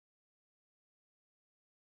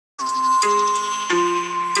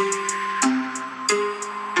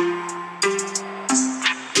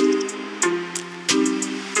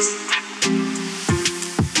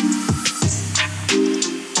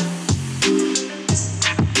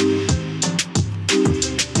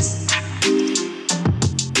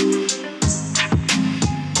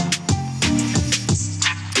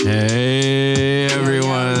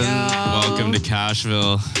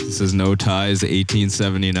Nashville. This is No Ties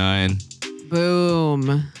 1879.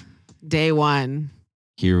 Boom. Day one.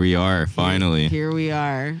 Here we are, finally. Here we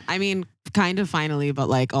are. I mean, kind of finally, but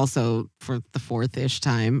like also for the fourth-ish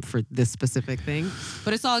time for this specific thing.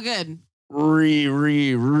 But it's all good.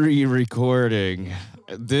 Recording.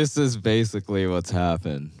 This is basically what's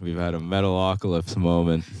happened. We've had a Metalocalypse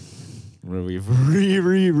moment where we've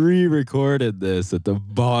recorded this at the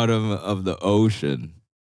bottom of the ocean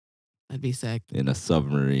That'd be sick. in a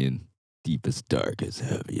submarine. Deepest, darkest,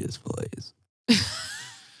 heaviest place.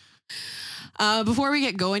 Before we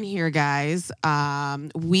get going here, guys,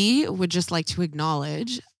 we would just like to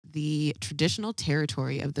acknowledge the traditional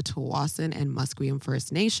territory of the Tsawwassen and Musqueam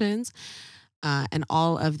First Nations and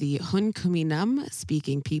all of the Hunkuminam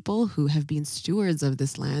speaking people who have been stewards of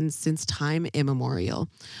this land since time immemorial.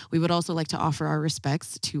 We would also like to offer our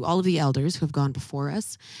respects to all of the elders who have gone before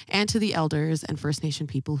us and to the elders and First Nation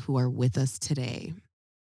people who are with us today.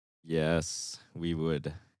 Yes, we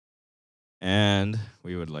would. And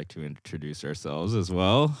we would like to introduce ourselves as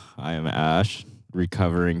well. I am Ash,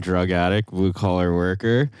 recovering drug addict, blue-collar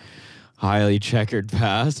worker, highly checkered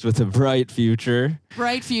past with a bright future.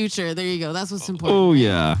 Bright future. There you go. That's what's important. Oh,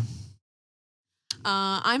 yeah.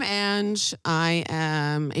 I'm Ange. I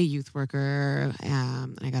am a youth worker.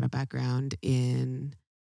 I got a background in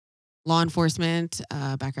law enforcement,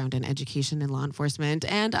 background in education and law enforcement,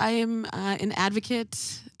 and I am an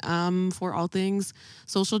advocate for all things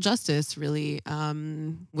social justice, really,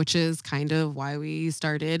 which is kind of why we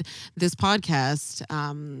started this podcast.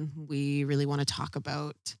 We really want to talk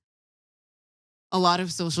about a lot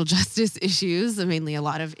of social justice issues, mainly a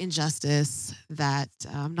lot of injustice that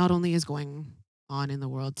not only is going on in the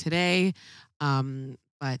world today,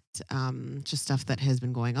 but just stuff that has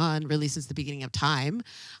been going on really since the beginning of time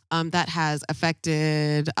that has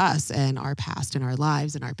affected us and our past and our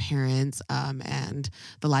lives and our parents and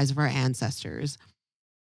the lives of our ancestors.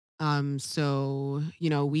 So,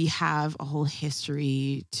 we have a whole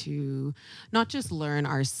history to not just learn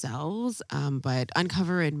ourselves, but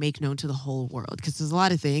uncover and make known to the whole world, because there's a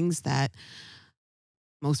lot of things that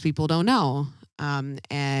most people don't know. And,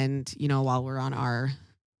 while we're on our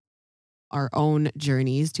own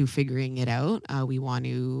journeys to figuring it out, we want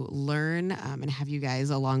to learn and have you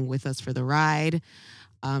guys along with us for the ride.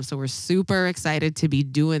 So we're super excited to be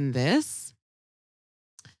doing this.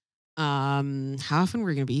 How often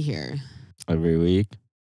we're gonna be here? Every week.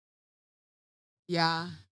 Yeah,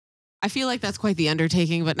 I feel like that's quite the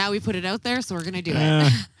undertaking, but now we put it out there, so we're gonna do Yeah.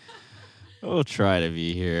 it. We'll try to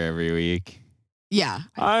be here every week. Yeah,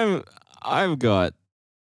 I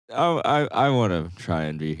want to try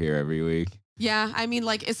and be here every week. yeah. I mean,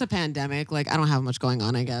 like, it's a pandemic. Like, I don't have much going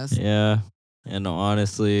on, I guess. Yeah. And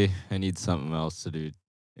honestly, I need something else to do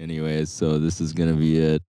anyways, so this is going to be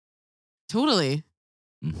it. Totally.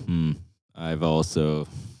 I've also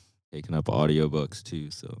taken up audiobooks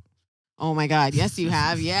too, so. Oh my God. Yes, you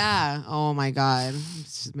have. Yeah. Oh my God.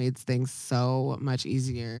 It's just made things so much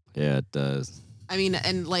easier. Yeah, it does. I mean,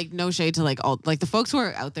 and like, no shade to like all like the folks who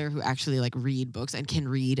are out there who actually like read books and can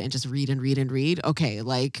read and just read and read and read. Okay,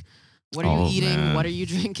 like, what are you eating? Man. What are you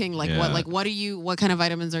drinking? Like, what kind of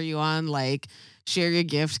vitamins are you on? Like, share your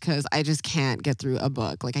gift, because I just can't get through a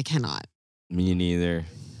book. Like, I cannot. Me neither.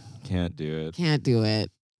 Can't do it. Can't do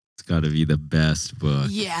it. It's got to be the best book.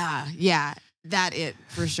 Yeah. That it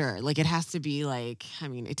for sure. Like, it has to be like, I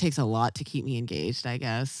mean, it takes a lot to keep me engaged, I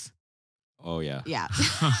guess. Oh, yeah. Yeah.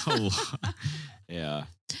 Yeah.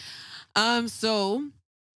 So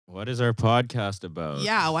what is our podcast about?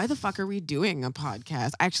 yeah, why the fuck are we doing a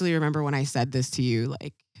podcast? I actually remember when I said this to you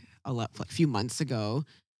like a few months ago,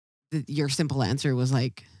 your simple answer was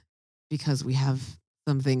like, because we have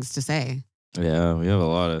some things to say. Yeah, we have a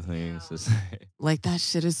lot of things to say. Like, that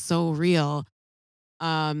shit is so real.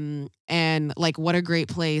 And like, what a great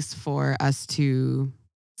place for us to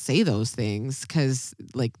say those things, because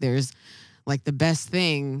like there's like the best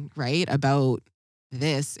thing, right, about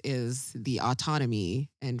this is the autonomy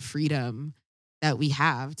and freedom that we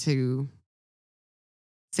have to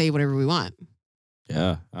say whatever we want.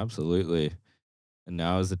 Yeah, absolutely. And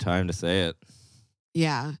now is the time to say it.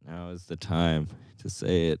 Yeah. Now is the time to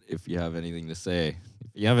say it if you have anything to say.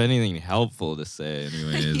 If you have anything helpful to say,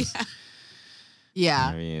 anyways. Yeah.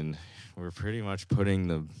 I mean, we're pretty much putting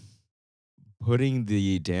the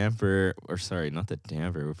damper, or sorry, not the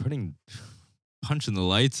damper. We're punching the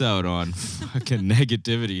lights out on fucking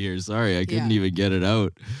negativity here. Sorry, I couldn't even get it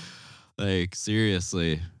out. Like,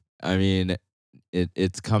 seriously. I mean,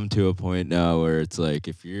 it's come to a point now where it's like,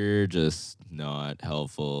 if you're just not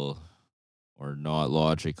helpful or not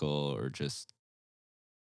logical or just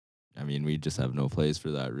I mean, we just have no place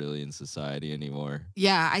for that really in society anymore.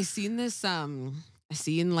 Yeah, I seen this I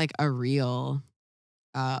seen like a reel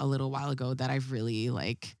a little while ago that I really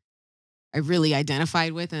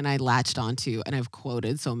identified with and I latched onto and I've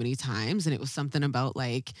quoted so many times, and it was something about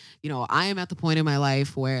like, I am at the point in my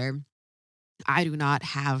life where I do not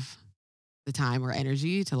have the time or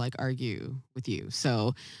energy to like argue with you.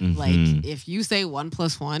 So like Hmm. if you say 1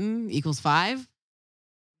 + 1 = 5,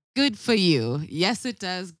 good for you. Yes, it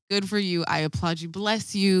does. Good for you. I applaud you.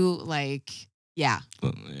 Bless you. Like, yeah,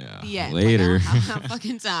 Yeah, the end. Like, later. I don't have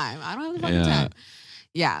fucking time. I don't have the fucking Yeah. time.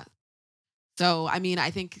 Yeah. So, I mean,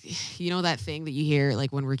 I think, that thing that you hear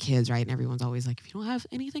like when we're kids, right? And everyone's always like, if you don't have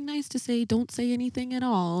anything nice to say, don't say anything at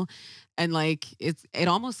all. And like, it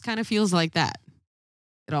almost kind of feels like that.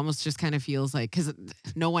 It almost just kind of feels like, because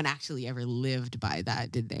no one actually ever lived by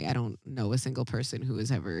that, did they? I don't know a single person who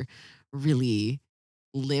has ever really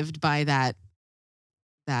lived by that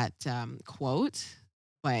quote.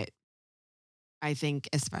 But I think,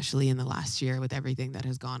 especially in the last year, with everything that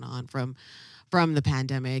has gone on from the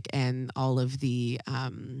pandemic and all of the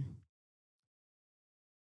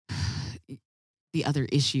other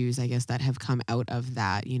issues, I guess, that have come out of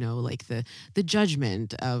that, like the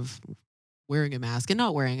judgment of wearing a mask and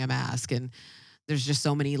not wearing a mask, and there's just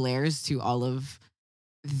so many layers to all of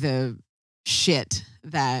the shit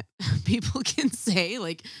that people can say.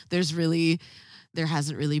 Like, there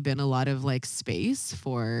hasn't really been a lot of like space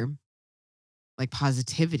for like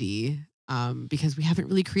positivity, because we haven't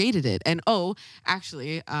really created it. And oh,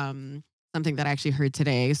 actually, something that I actually heard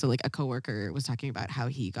today. So like a coworker was talking about how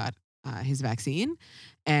he got his vaccine,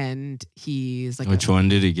 and he's like a Which one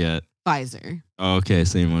did he get? Pfizer. Oh, okay,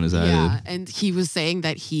 same one as I did. Yeah, and he was saying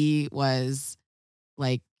that he was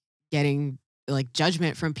like getting like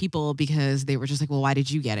judgment from people because they were just like, well, why did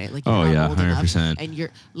you get it? Like, you're Oh not yeah, old hundred enough, percent. and you're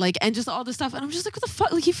like, and just all this stuff. And I'm just like, what the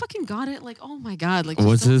fuck? Like, he fucking got it. Like, oh my god. Like, just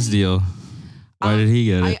What's so his many. deal? Why did he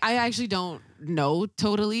get it? I actually don't know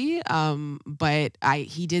totally. But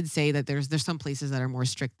he did say that there's some places that are more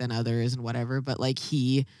strict than others and whatever. But like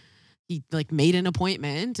he like made an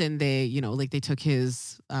appointment, and they, like they took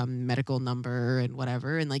his medical number and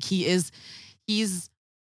whatever, and like he's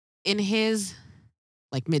in his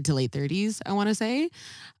like mid to late 30s, I want to say.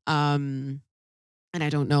 Um, and I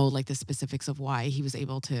don't know like the specifics of why he was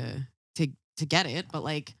able to to get it, but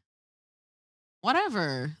like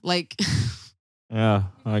whatever. Like Yeah,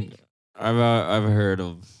 like I've heard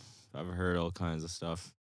of I've heard all kinds of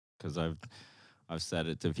stuff because I've said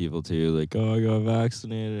it to people too, like, oh, I got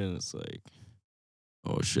vaccinated, and it's like,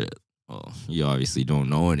 oh shit. Well, you obviously don't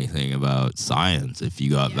know anything about science if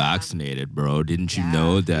you got yeah, vaccinated, bro. Didn't you yeah, know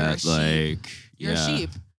you're a that, sheep. like, You're a yeah. sheep.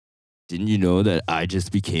 Didn't you know that I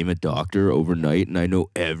just became a doctor overnight and I know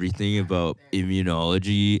everything about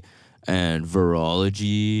immunology and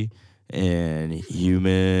virology and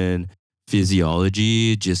human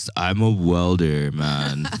physiology? Just, I'm a welder,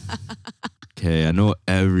 man. Okay, I know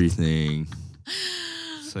everything.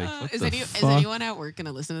 It's like, what the Is fuck? anyone at work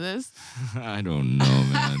gonna listen to this? I don't know,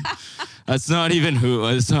 man. That's not even who.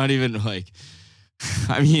 It's not even like.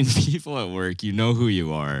 I mean, people at work, you know who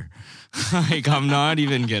you are. Like, I'm not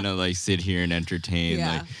even gonna like sit here and entertain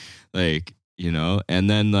Yeah. and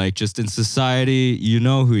then like just in society, you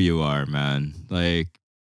know who you are, man. Like,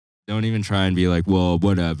 don't even try and be like, well,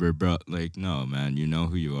 whatever, bro. Like, no, man, you know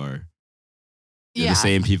who you are. You're the Yeah.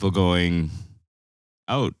 same people going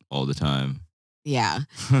out all the time. Yeah.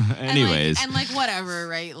 Anyways, And like whatever,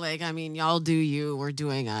 right? Like, I mean, y'all do you, we're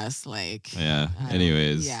doing us. Like, yeah. I don't-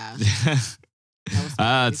 Anyways, yeah.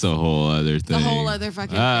 that's a whole other It's a thing. whole other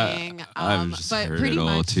fucking thing. I've just But heard pretty it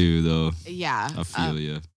all much, too, though. yeah. I feel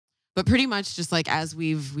you. But pretty much just like as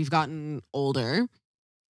we've gotten older,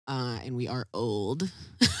 and we are old.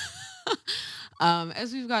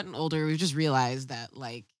 As we've gotten older, we've just realized that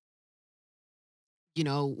like,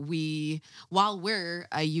 we while we're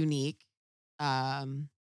a unique um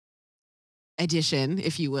addition,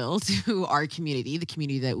 if you will, to our community, the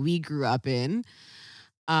community that we grew up in,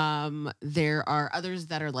 there are others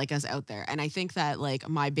that are like us out there. And I think that like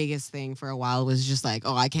my biggest thing for a while was just like,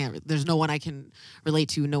 oh, I can't there's no one I can relate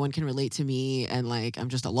to, no one can relate to me, and like I'm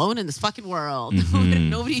just alone in this fucking world. Mhm.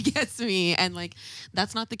 Nobody gets me. And like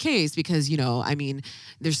that's not the case, because I mean,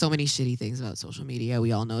 there's so many shitty things about social media,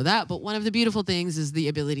 we all know that, but one of the beautiful things is the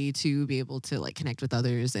ability to be able to like connect with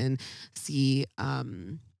others and see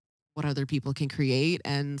what other people can create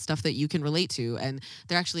and stuff that you can relate to. And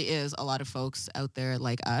there actually is a lot of folks out there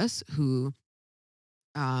like us who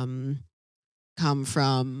um, come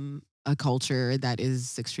from a culture that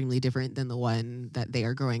is extremely different than the one that they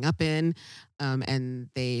are growing up in, and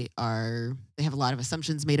they have a lot of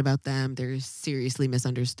assumptions made about them. They're seriously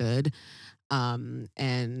misunderstood,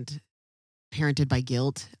 and parented by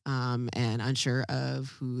guilt, and unsure of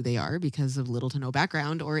who they are because of little to no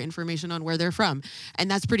background or information on where they're from. And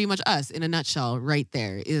that's pretty much us in a nutshell, right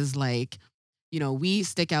there. Is like, we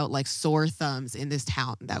stick out like sore thumbs in this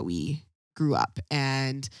town that we grew up.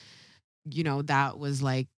 And, that was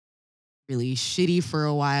like really shitty for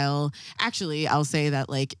a while. Actually, I'll say that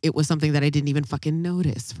like it was something that I didn't even fucking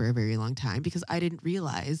notice for a very long time because I didn't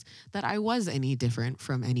realize that I was any different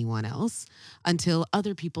from anyone else until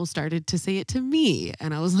other people started to say it to me.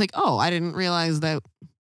 And I was like, oh, I didn't realize that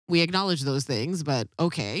we acknowledge those things, but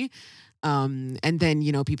okay. And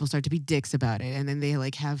then, people start to be dicks about it. And then they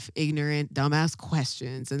like have ignorant, dumbass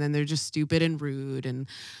questions. And then they're just stupid and rude. And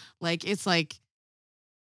like, it's like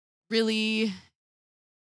really,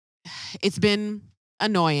 it's been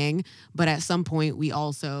annoying, but at some point we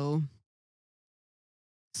also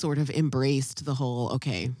sort of embraced the whole,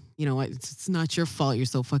 okay, you know what, it's not your fault, you're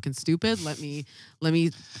so fucking stupid. Let me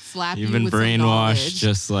slap You've you been with some brainwashed knowledge.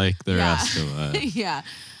 just like the Yeah. rest of us. Yeah.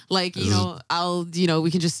 Like, This is-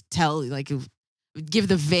 we can just tell, like, give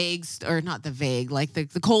the vague, or not the vague, like the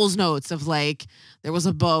Coles notes of like, there was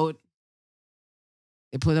a boat.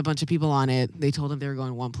 They put a bunch of people on it. They told them they were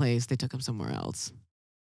going one place. They took them somewhere else.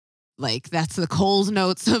 Like, that's the Coles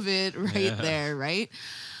notes of it right Yeah. there, right?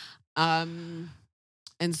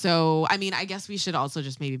 And so, I mean, I guess we should also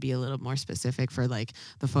just maybe be a little more specific for like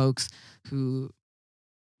the folks who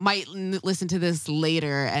might listen to this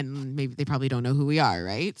later and maybe they probably don't know who we are,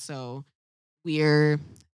 right? So we're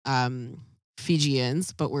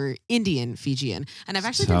Fijians, but we're Indian Fijian. And I've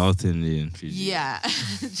actually South Indian Fiji. yeah,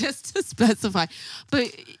 just to specify.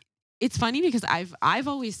 But it's funny because I've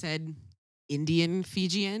always said Indian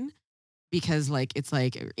Fijian because like it's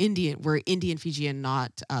like we're Indian Fijian,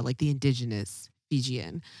 not like the indigenous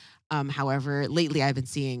Fijian. However, lately I've been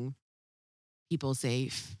seeing people say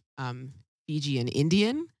Fijian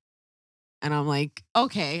Indian. And I'm like,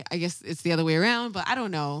 okay, I guess it's the other way around, but I don't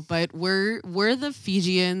know. But we're the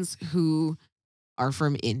Fijians who are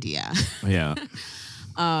from India. Yeah.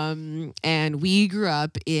 And we grew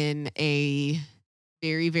up in a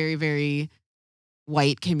very, very, very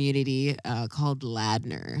white community called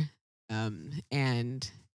Ladner. And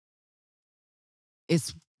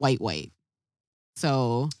it's white.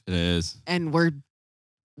 So It is. and we're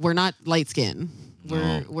not light skin.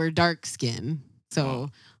 No. We're dark skin. So No.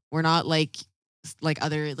 we're not like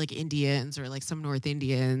other like Indians or like some North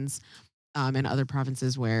Indians and other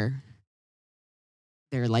provinces where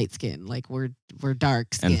they're light skin. Like we're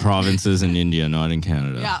dark skin. And provinces in India, not in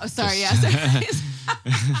Canada. Yeah, sorry, Just-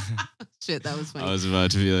 Shit, that was funny. I was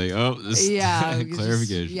about to be like, oh, this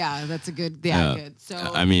clarification. Yeah, that's a good. Yeah. Good. So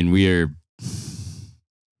I mean, we're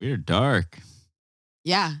dark.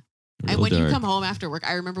 yeah. And Real when you dark. come home after work,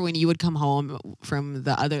 I remember when you would come home from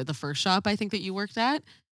the first shop I think that you worked at,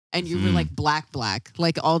 and you were Mhm. like black,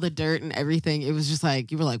 like all the dirt and everything. It was just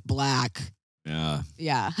like you were like black. Yeah.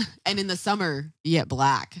 Yeah. And in the summer, you get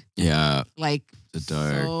black. Yeah. Like The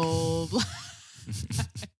dark. so black.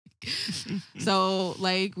 So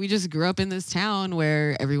like we just grew up in this town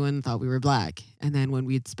where everyone thought we were black. And then when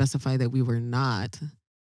we'd specify that we were not,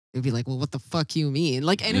 they'd be like, well, what the fuck you mean?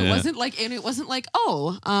 Like, and it Yeah. wasn't like,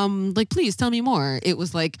 oh, like, please tell me more. It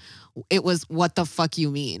was what the fuck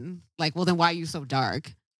you mean? Like, well, then why are you so dark?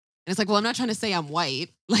 And it's like, well, I'm not trying to say I'm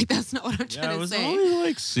white. Like, that's not what I'm Yeah, trying it to was say. always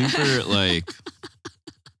like super like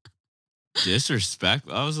disrespect.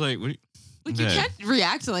 I was like, what? Like, you Okay. can't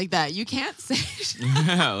react like that. You can't say.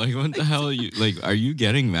 Yeah, like what the hell? Are you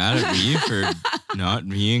getting mad at me for not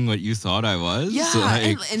being what you thought I was? Yeah,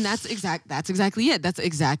 Like, and that's exactly it. That's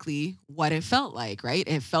exactly what it felt like, right?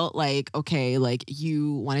 It felt like, okay, like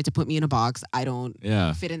you wanted to put me in a box. I don't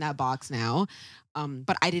yeah. fit in that box now.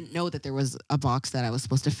 But I didn't know that there was a box that I was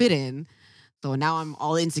supposed to fit in. So now I'm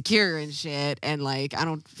all insecure and shit, and like I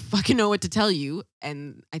don't fucking know what to tell you.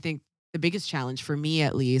 And I think the biggest challenge for me,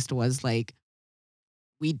 at least, was like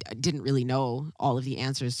we didn't really know all of the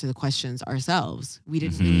answers to the questions ourselves. We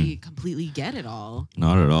didn't really completely get it all.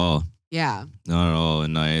 Not at all. Yeah. Not at all.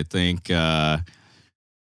 And I think I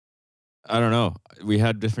don't know. We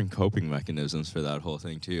had different coping mechanisms for that whole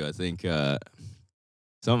thing too. I think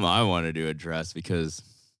something I wanted to address because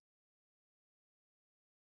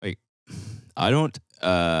like I don't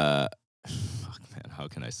fuck man, how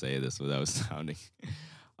can I say this without sounding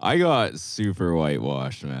I got super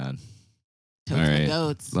whitewashed, man. Totes All and right.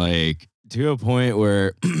 goats. Like to a point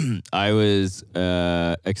where I was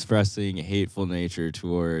expressing hateful nature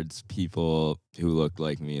towards people who looked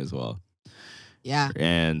like me as well, Yeah.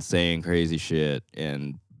 and saying crazy shit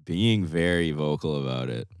and being very vocal about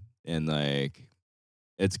it. And like,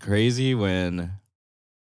 it's crazy when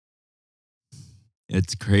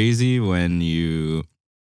you,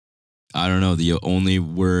 I don't know, the only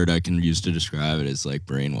word I can use to describe it is like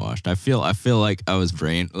brainwashed. I feel like I was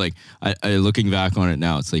like I looking back on it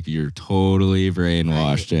now, it's like you're totally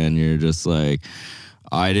brainwashed and you're just like,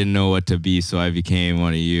 I didn't know what to be, so I became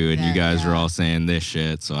one of you, and you guys were all saying this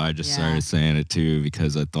shit, so I just started saying it too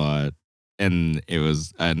because I thought, and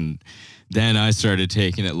then I started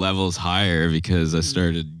taking it levels higher because I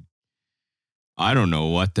started. I don't know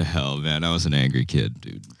what the hell, man. I was an angry kid,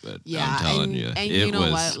 dude. But I'm telling you, and it you know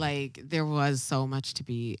was. what? Like there was so much to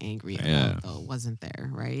be angry about, though, wasn't there?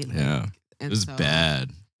 Right? Yeah, it was bad.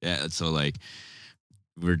 Yeah, so like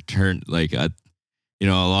we're turned like a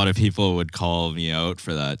lot of people would call me out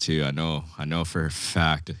for that too. I know for a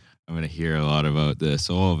fact. I'm gonna hear a lot about this.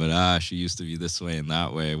 Oh, but she used to be this way and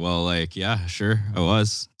that way. Well, like, yeah, sure, I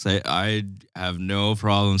was. Say, I have no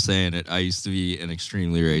problem saying it. I used to be an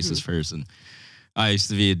extremely racist person. I used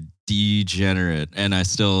to be a degenerate, and I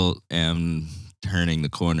still am turning the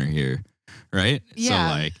corner here, right? Yeah.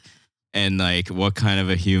 So like, and like, what kind of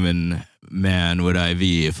a human man would I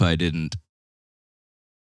be if I didn't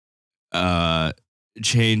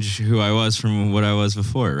change who I was from what I was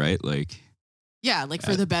before, right? Like, yeah, like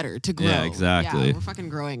for the better, to grow. Yeah, exactly. Yeah, we're fucking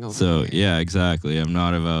growing over so here. yeah, exactly. I'm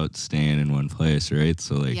not about staying in one place, right?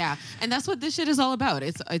 So like, yeah, and that's what this shit is all about.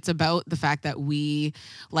 It's about the fact that we,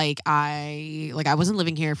 I wasn't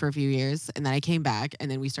living here for a few years, and then I came back, and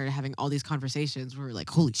then we started having all these conversations where we're like,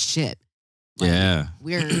 holy shit, like, yeah,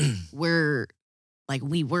 we're like,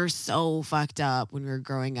 we were so fucked up when we were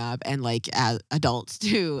growing up, and like as adults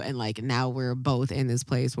too, and like now we're both in this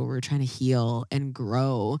place where we're trying to heal and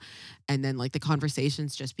grow, and then like the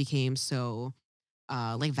conversations just became so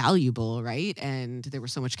like valuable, right? And there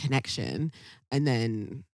was so much connection, and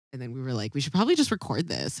then we were like, we should probably just record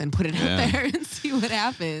this and put it out there and see what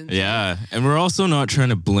happens. Yeah, and we're also not trying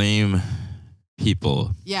to blame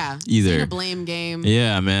people. Yeah, either. It's a blame game.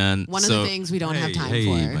 Yeah, man. One of the things we don't have time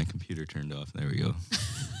for. My computer turned off. There we go.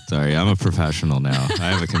 Sorry, I'm a professional now. I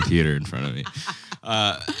have a computer in front of me.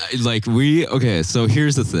 Okay, so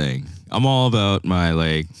here's the thing. I'm all about my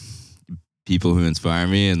like people who inspire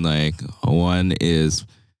me, and like one is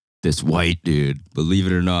this white dude. Believe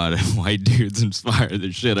it or not, white dudes inspire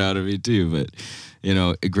the shit out of me too. But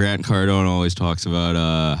Grant Cardone always talks about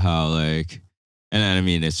how like, and I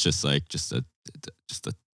mean it's just a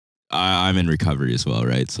I'm in recovery as well,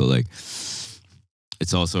 right? So like,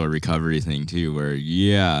 it's also a recovery thing too, where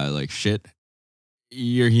like shit,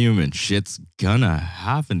 you're human. Shit's gonna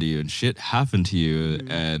happen to you, and shit happened to you,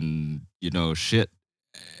 and shit.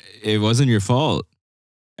 It wasn't your fault,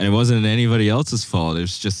 and it wasn't anybody else's fault. It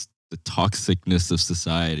was just the toxicness of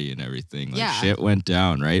society and everything. Like shit went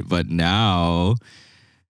down, right? But now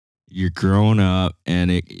you're grown up,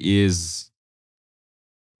 and it is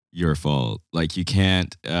your fault. Like you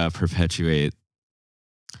can't perpetuate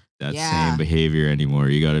that same behavior anymore.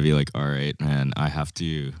 You got to be like, all right, man, I have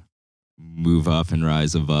to move up and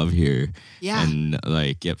rise above here, and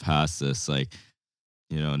like get past this. Like,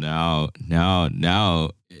 now,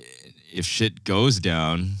 if shit goes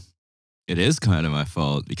down, it is kind of my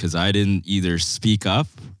fault because I didn't either speak up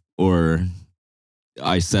or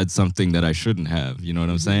I said something that I shouldn't have. You know what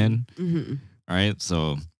I'm saying? Mm-hmm. All right.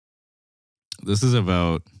 So this is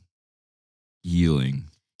about healing,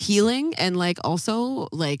 and like also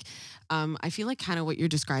like I feel like kind of what you're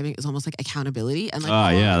describing is almost like accountability, and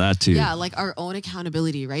like that too. Yeah, like our own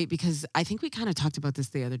accountability, right? Because I think we kind of talked about this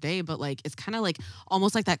the other day, but like it's kind of like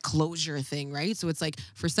almost like that closure thing, right? So it's like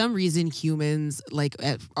for some reason humans like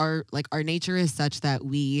our nature is such that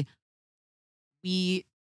we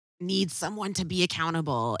need someone to be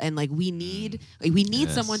accountable, and like we need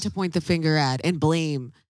someone to point the finger at and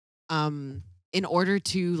blame in order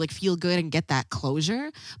to like feel good and get that closure.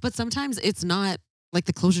 But sometimes it's not like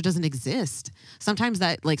the closure doesn't exist. Sometimes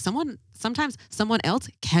that like someone else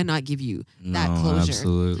cannot give you that closure.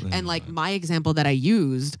 Absolutely. And like my example that I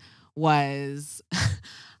used was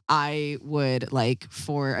I would like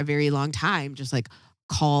for a very long time just like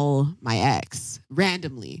call my ex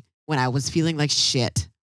randomly when I was feeling like shit.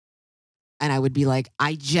 And I would be like,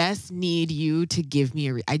 I just need you to give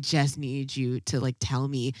me I just need you to like tell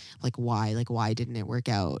me why didn't it work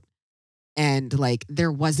out? And like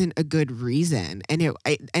there wasn't a good reason, and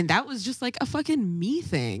and that was just like a fucking me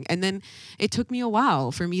thing. And then it took me a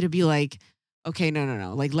while for me to be like, okay,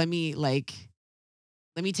 no, like let me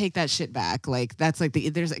let me take that shit back. Like that's like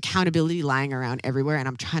there's accountability lying around everywhere, and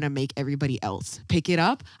I'm trying to make everybody else pick it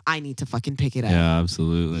up. I need to fucking pick it up. Yeah,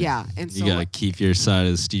 absolutely. Yeah, and so you gotta keep your side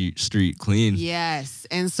of the street clean. Yes,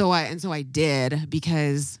 and so I did,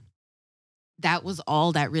 because that was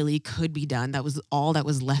all that really could be done. That was all that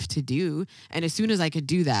was left to do. And as soon as I could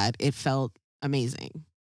do that, it felt amazing.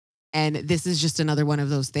 And this is just another one of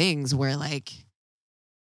those things where, like,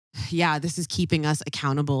 yeah, this is keeping us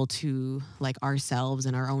accountable to like ourselves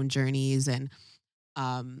and our own journeys. And,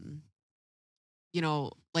 um,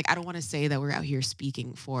 like, I don't want to say that we're out here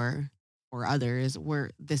speaking for others.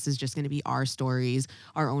 This is just going to be our stories,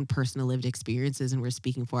 our own personal lived experiences, and we're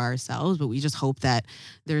speaking for ourselves. But we just hope that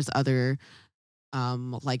there's other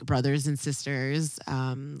like brothers and sisters,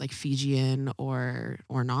 like Fijian or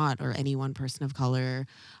not, or any one person of color.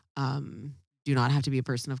 Do not have to be a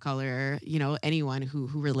person of color, anyone who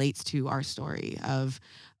relates to our story of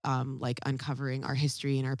like uncovering our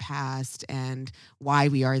history and our past and why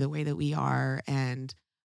we are the way that we are, and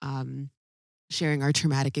sharing our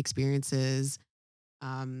traumatic experiences,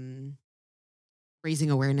 um, raising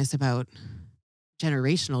awareness about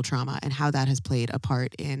generational trauma and how that has played a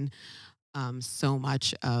part in so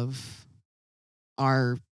much of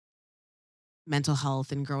our mental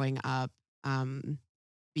health and growing up.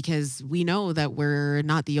 Because we know that we're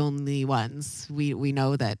not the only ones. We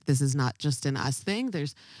know that this is not just an us thing.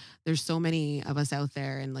 There's so many of us out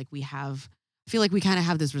there, and like I feel like we kind of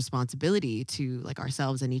have this responsibility to like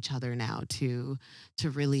ourselves and each other now to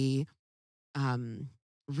really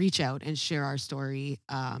reach out and share our story,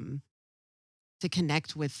 to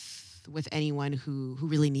connect with anyone who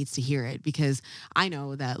really needs to hear it. Because I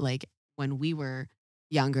know that, like, when we were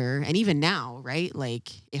younger, and even now, right, like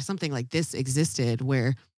if something like this existed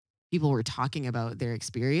where people were talking about their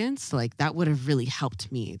experience, like that would have really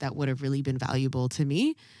helped me. That would have really been valuable to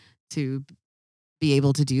me to be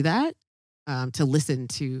able to do that, to listen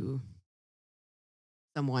to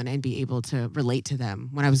someone and be able to relate to them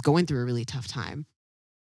when I was going through a really tough time.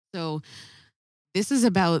 So this is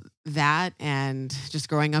about that, and just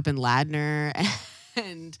growing up in Ladner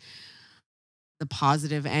and the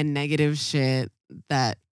positive and negative shit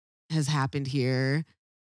that has happened here,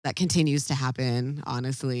 that continues to happen,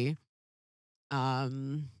 honestly.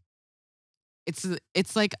 Um it's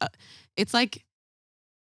like it's like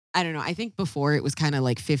I don't know. I think before it was kind of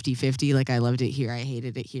like 50-50. Like I loved it here, I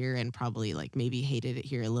hated it here, and probably like maybe hated it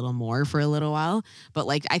here a little more for a little while. But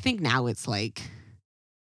like I think now it's like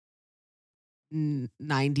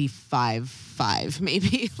 95-5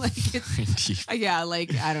 maybe. Like it's yeah,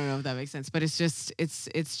 like I don't know if that makes sense, but it's just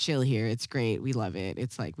it's chill here. It's great. We love it.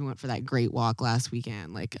 It's like we went for that great walk last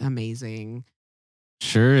weekend. Like amazing.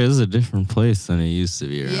 Sure is a different place than it used to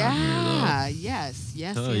be around here, Yeah. though. Yes.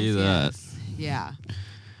 Tell Yes. you that. Yes. Yeah.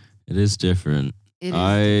 It is different. It is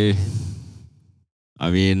I different. I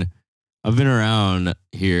mean, I've been around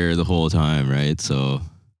here the whole time, right? So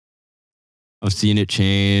I've seen it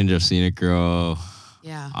change, I've seen it grow.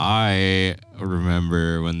 Yeah. I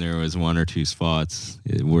remember when there was one or two spots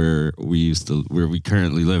where we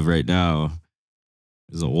currently live right now.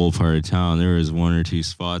 Is an old part of town. There was one or two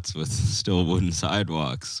spots with still wooden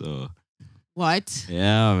sidewalks. So What?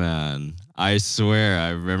 yeah, man. I swear, I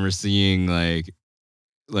remember seeing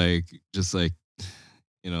just like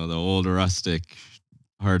the old rustic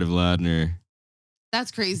part of Ladner. That's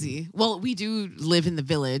crazy. Well, we do live in the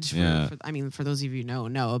village. Yeah. I mean, for those of you who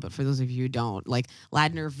know, but for those of you who don't, like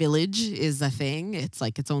Ladner Village is a thing. It's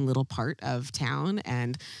like its own little part of town,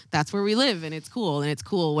 and that's where we live, and it's cool. And it's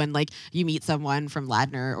cool when like you meet someone from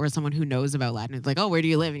Ladner or someone who knows about Ladner. It's like, oh, where do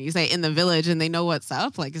you live? And you say in the village, and they know what's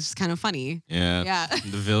up. Like it's just kind of funny. Yeah. Yeah.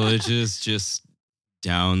 The village is just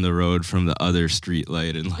down the road from the other street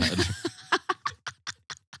light in Ladner.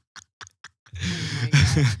 Oh my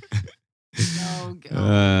God. So good.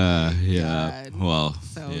 Yeah. God. Well,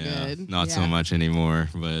 So yeah, good. not so Yeah. much anymore,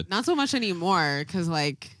 but Not so much anymore, because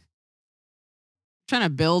like trying to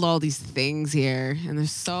build all these things here, and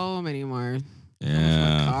there's so many more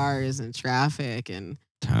yeah, cars and traffic, and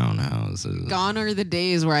townhouses. gone are the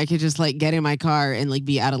days where I could just like get in my car and like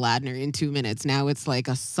be out of Ladner in 2 minutes. Now it's like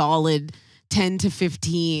a solid 10 to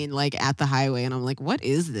 15 like at the highway, and I'm like, what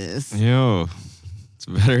is this? Yo, it's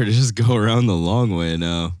better to just go around the long way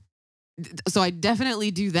now. So I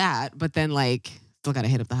definitely do that, but then like still got to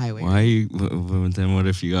hit up the highway. Why? Then what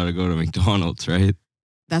if you got to go to McDonald's, right?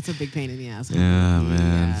 That's a big pain in the ass. Yeah,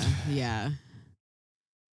 man. Yeah.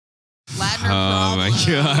 Ladner Oh my problems.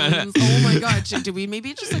 God. Oh my God. Did we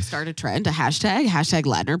maybe just like start a trend, a hashtag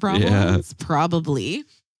Ladner problems? Yeah. Probably.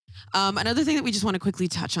 Another thing that we just want to quickly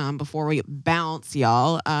touch on before we bounce,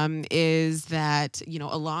 y'all, is that,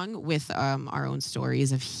 along with our own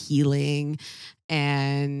stories of healing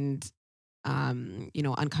and,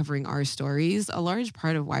 uncovering our stories, a large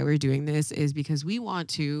part of why we're doing this is because we want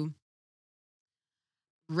to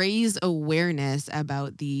raise awareness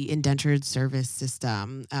about the indentured service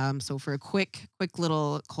system. So for a quick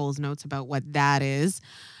little Coles notes about what that is,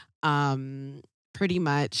 pretty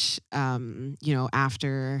much,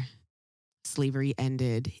 after slavery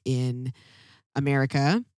ended in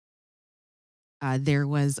America, there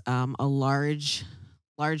was a large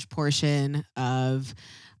portion of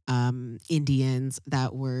Indians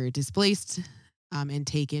that were displaced and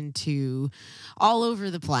taken to all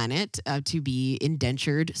over the planet to be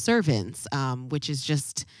indentured servants, which is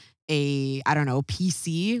just a, I don't know,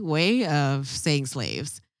 PC way of saying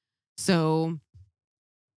slaves. So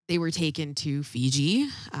they were taken to Fiji,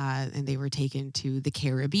 and they were taken to the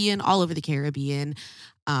Caribbean, all over the Caribbean.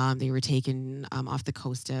 They were taken off the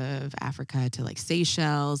coast of Africa to like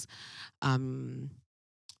Seychelles, um,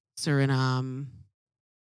 Suriname,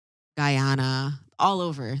 Guyana, all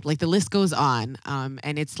over. Like the list goes on.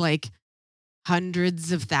 And it's like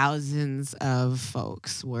hundreds of thousands of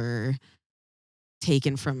folks were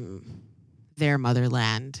taken from their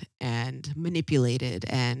motherland and manipulated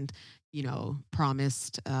and,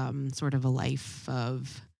 promised sort of a life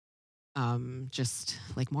of just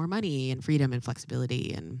like more money and freedom and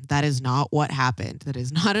flexibility. And that is not what happened. That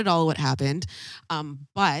is not at all what happened.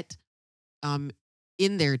 But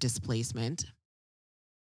in their displacement,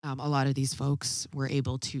 a lot of these folks were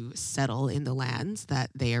able to settle in the lands that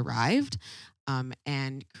they arrived,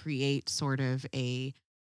 and create sort of a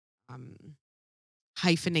um,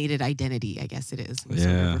 hyphenated identity, I guess it is. We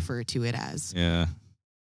sort of refer to it as. Yeah.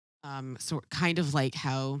 So kind of like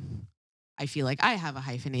how I feel like I have a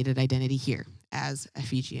hyphenated identity here as a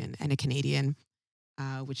Fijian and a Canadian,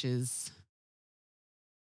 which is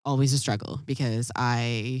always a struggle because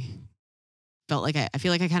I felt like I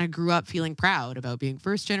feel like I kind of grew up feeling proud about being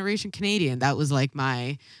first generation Canadian. That was like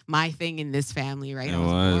my thing in this family, right? It I was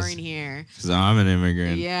was. born here. Because I'm an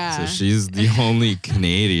immigrant. Yeah. So she's the only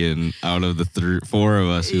Canadian out of the four of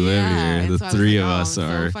us who live here. And The so I was three like, of oh, us I'm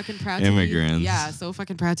so are fucking proud immigrants. so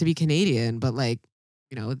fucking proud to be Canadian. But like,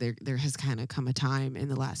 there has kind of come a time in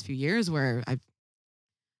the last few years where I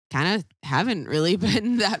kind of haven't really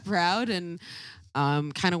been that proud and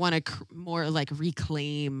kind of want to more like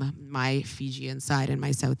reclaim my Fijian side and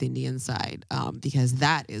my South Indian side, because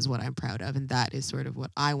that is what I'm proud of and that is sort of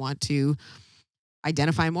what I want to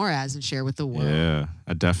identify more as and share with the world. Yeah,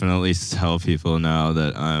 I definitely tell people now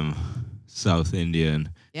that I'm South Indian,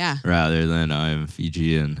 Yeah, rather than I'm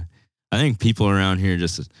Fijian. I think people around here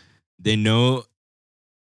they know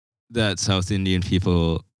that South Indian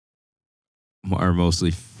people are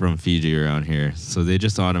mostly from Fiji around here. So they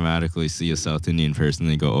just automatically see a South Indian person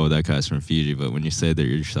and they go, oh, that guy's from Fiji. But when you say that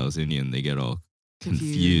you're South Indian, they get all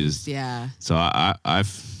confused. Yeah. So I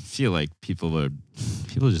feel like people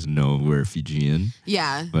just know we're Fijian.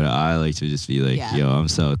 Yeah. But I like to just be like, yo, I'm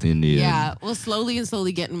South Indian. Yeah. Well, slowly and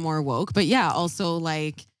slowly getting more woke. But yeah, also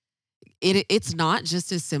like it's not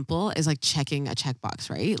just as simple as like checking a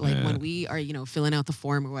checkbox, right? Like when we are, filling out the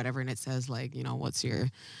form or whatever, and it says like, what's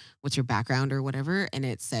your background or whatever, and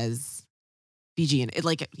it says Fijian. It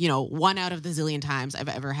like, one out of the zillion times I've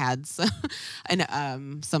ever had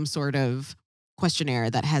some sort of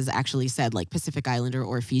questionnaire that has actually said like Pacific Islander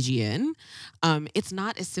or Fijian. It's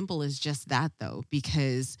not as simple as just that though,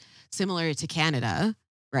 because similar to Canada,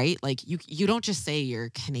 right? Like you don't just say you're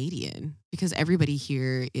Canadian because everybody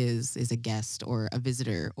here is a guest or a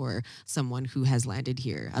visitor or someone who has landed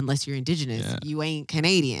here. Unless you're Indigenous, you ain't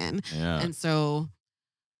Canadian. Yeah. And so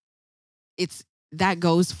that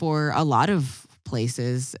goes for a lot of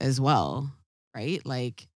places as well, right?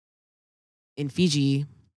 Like in Fiji,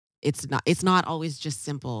 it's not always just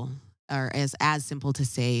simple or as simple to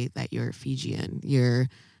say that you're Fijian, you're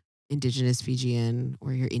Indigenous Fijian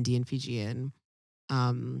or you're Indian Fijian.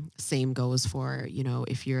 Same goes for,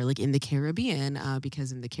 if you're like in the Caribbean,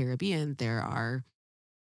 because in the Caribbean there are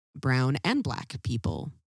brown and black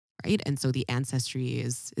people, right? And so the ancestry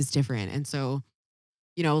is different. And so,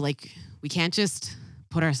 like we can't just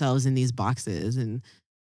put ourselves in these boxes. And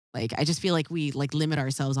like, I just feel like we like limit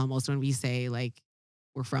ourselves almost when we say like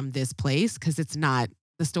we're from this place, because the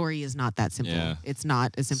story is not that simple. Yeah. It's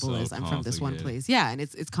not as simple as I'm from this one place. Yeah, and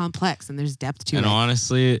it's complex and there's depth to it. And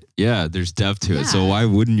honestly, there's depth to it. So why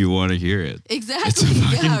wouldn't you want to hear it? Exactly. It's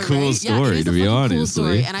a fucking cool story, to be honest. Cool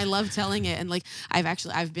story. And I love telling it. And like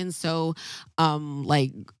I've been so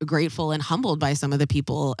like grateful and humbled by some of the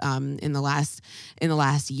people in the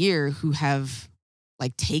last year who have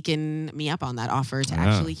like taken me up on that offer to Yeah.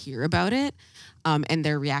 actually hear about it. And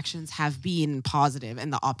their reactions have been positive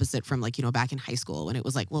and the opposite from like, back in high school when it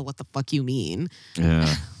was like, well, what the fuck you mean?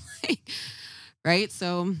 Yeah. Like, right?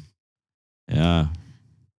 So Yeah.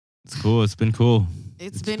 It's cool. It's been cool.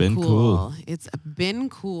 it's been cool. It's been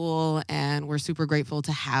cool. And we're super grateful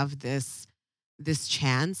to have this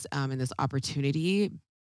chance and this opportunity,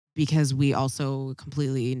 because we also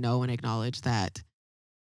completely know and acknowledge that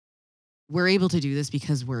we're able to do this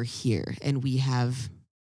because we're here and we have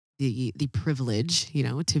the privilege,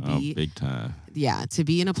 to Oh, be big time. to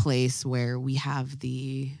be in a place where we have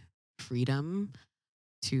the freedom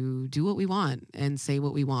to do what we want and say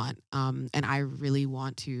what we want. And I really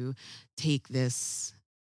want to take this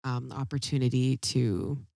opportunity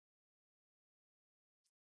to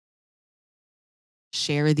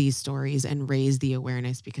share these stories and raise the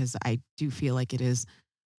awareness, because I do feel like it is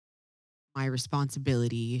my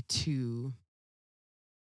responsibility to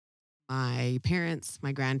my parents,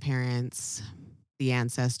 my grandparents, the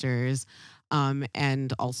ancestors,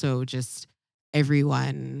 and also just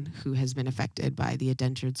everyone who has been affected by the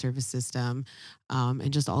indentured service system,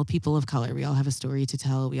 and just all people of color. We all have a story to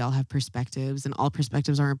tell. We all have perspectives, and all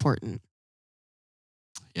perspectives are important.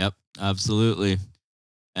 Yep, absolutely.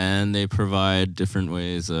 And they provide different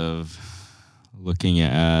ways of looking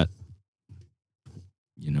at,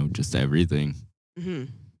 just everything. Hmm.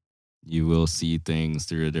 You will see things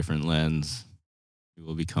through a different lens. You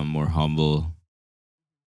will become more humble.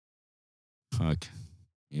 Fuck.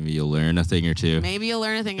 Maybe you'll learn a thing or two. Maybe you'll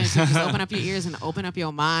learn a thing or two. Just open up your ears and open up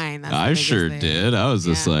your mind. That's the I biggest sure thing. did. I was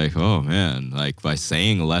just Yeah. like, oh man, like by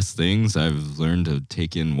saying less things, I've learned to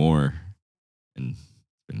take in more. And it's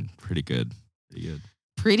been pretty good. Pretty good.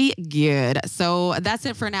 Pretty good. So that's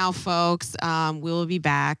it for now, folks. We'll be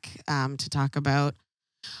back to talk about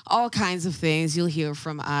all kinds of things. You'll hear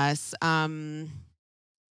from us.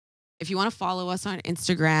 If you want to follow us on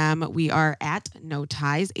Instagram, we are at No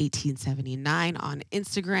Ties 1879 on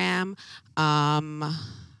Instagram.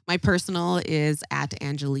 My personal is at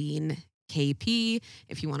Angeline KP.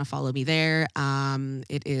 If you want to follow me there,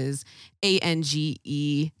 it is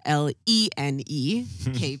ANGELENE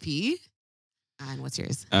KP. And what's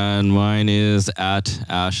yours? And mine is at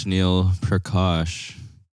Ashneil Prakash.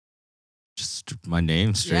 Just my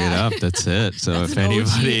name straight up. That's it. So That's if an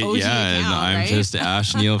anybody, OG and account, I'm right? just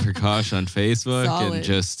Ashneil Prakash on Facebook, Solid. and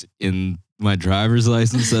just in my driver's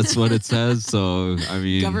license, that's what it says. So I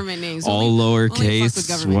mean, Government names. all Only fuck with lowercase,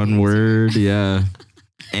 government one names. word. Yeah,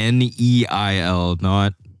 NEIL,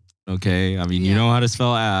 not okay. I mean, you Yeah. know how to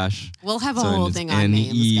spell Ash. We'll have a So whole it's thing on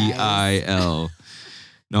names, guys. NEIL,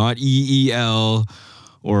 not EEL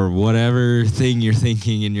or whatever thing you're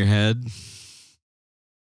thinking in your head.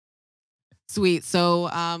 Sweet. So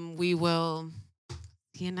we will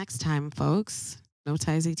see you next time, folks. No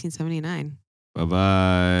Ties 1879. Bye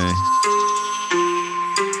bye.